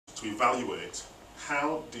to evaluate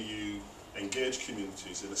how do you engage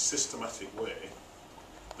communities in a systematic way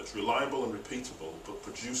that's reliable and repeatable, but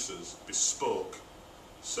produces bespoke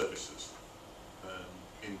services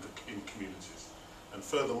in communities, and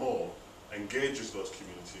furthermore engages those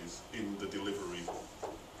communities in the delivery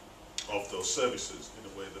of those services in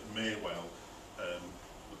a way that may well,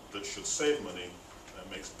 that should save money,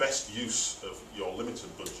 makes best use of your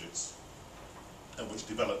limited budgets, and which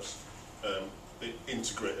develops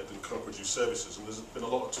integrated and co-produced services. And there's been a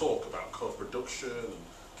lot of talk about co-production and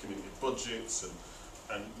community budgets,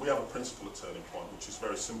 and we have a principle at Turning Point which is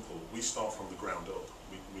very simple. We start from the ground up.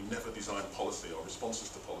 We never design policy or responses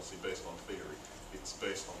to policy based on theory. It's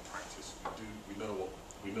based on practice. We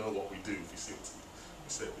know what we do, if you see what we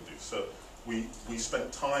say we do. So we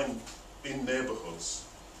spent time in neighbourhoods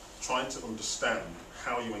trying to understand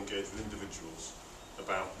how you engage with individuals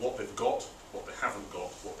about what they've got, what they haven't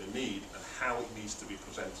got, what they need, and how it needs to be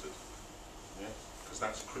presented. Yeah? Because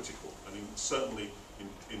that's critical. I mean, certainly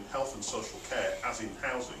in health and social care, as in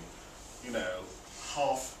housing, you know,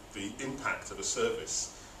 half the impact of a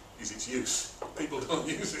service is its use. People don't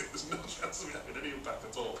use it, there's no chance of it having any impact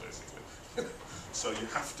at all, basically. So you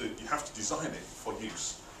have to design it for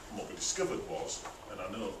use. And what we discovered was, and I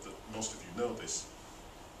know that most of you know this,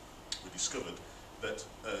 we discovered that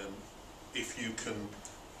if you can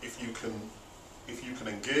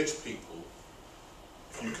engage people,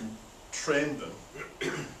 if you can train them,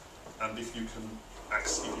 and if you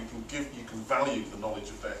can value the knowledge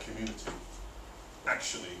of their community,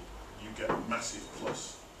 actually you get a massive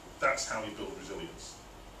plus. That's how you build resilience.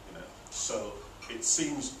 You know, so it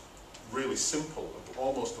seems really simple,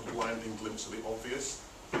 almost a blinding glimpse of the obvious.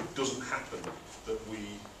 It doesn't happen that we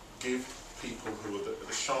give people who are at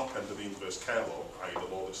the sharp end of the inverse care law, i.e.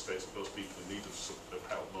 the law that states that those people in need of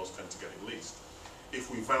help most tend to get it least. If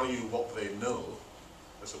we value what they know,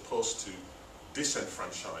 as opposed to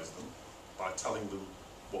disenfranchise them by telling them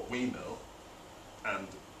what we know, and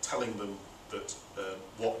telling them that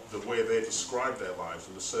the way they describe their lives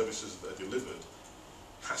and the services that are delivered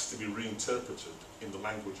has to be reinterpreted in the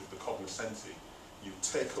language of the cognoscenti, you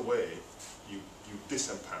take away, you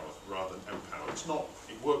disempower rather than empower. It's not,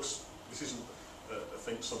 it works. This isn't, I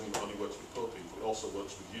think, something that only works with poor people. It also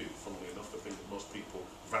works with you. Funnily enough, the thing that most people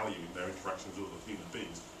value in their interactions with other human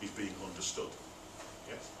beings is being understood.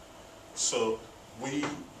 Yes. So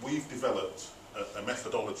we've developed a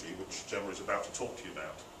methodology which Gemma is about to talk to you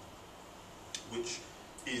about, which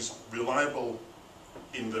is reliable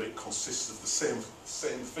in that it consists of the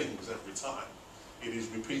same things every time. It is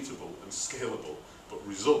repeatable and scalable, but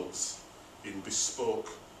results in bespoke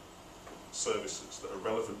services that are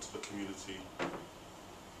relevant to the community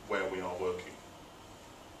where we are working.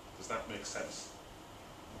 Does that make sense?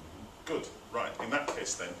 Good. Right. In that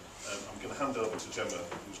case then, I'm going to hand over to Gemma,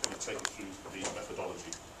 who's going to take you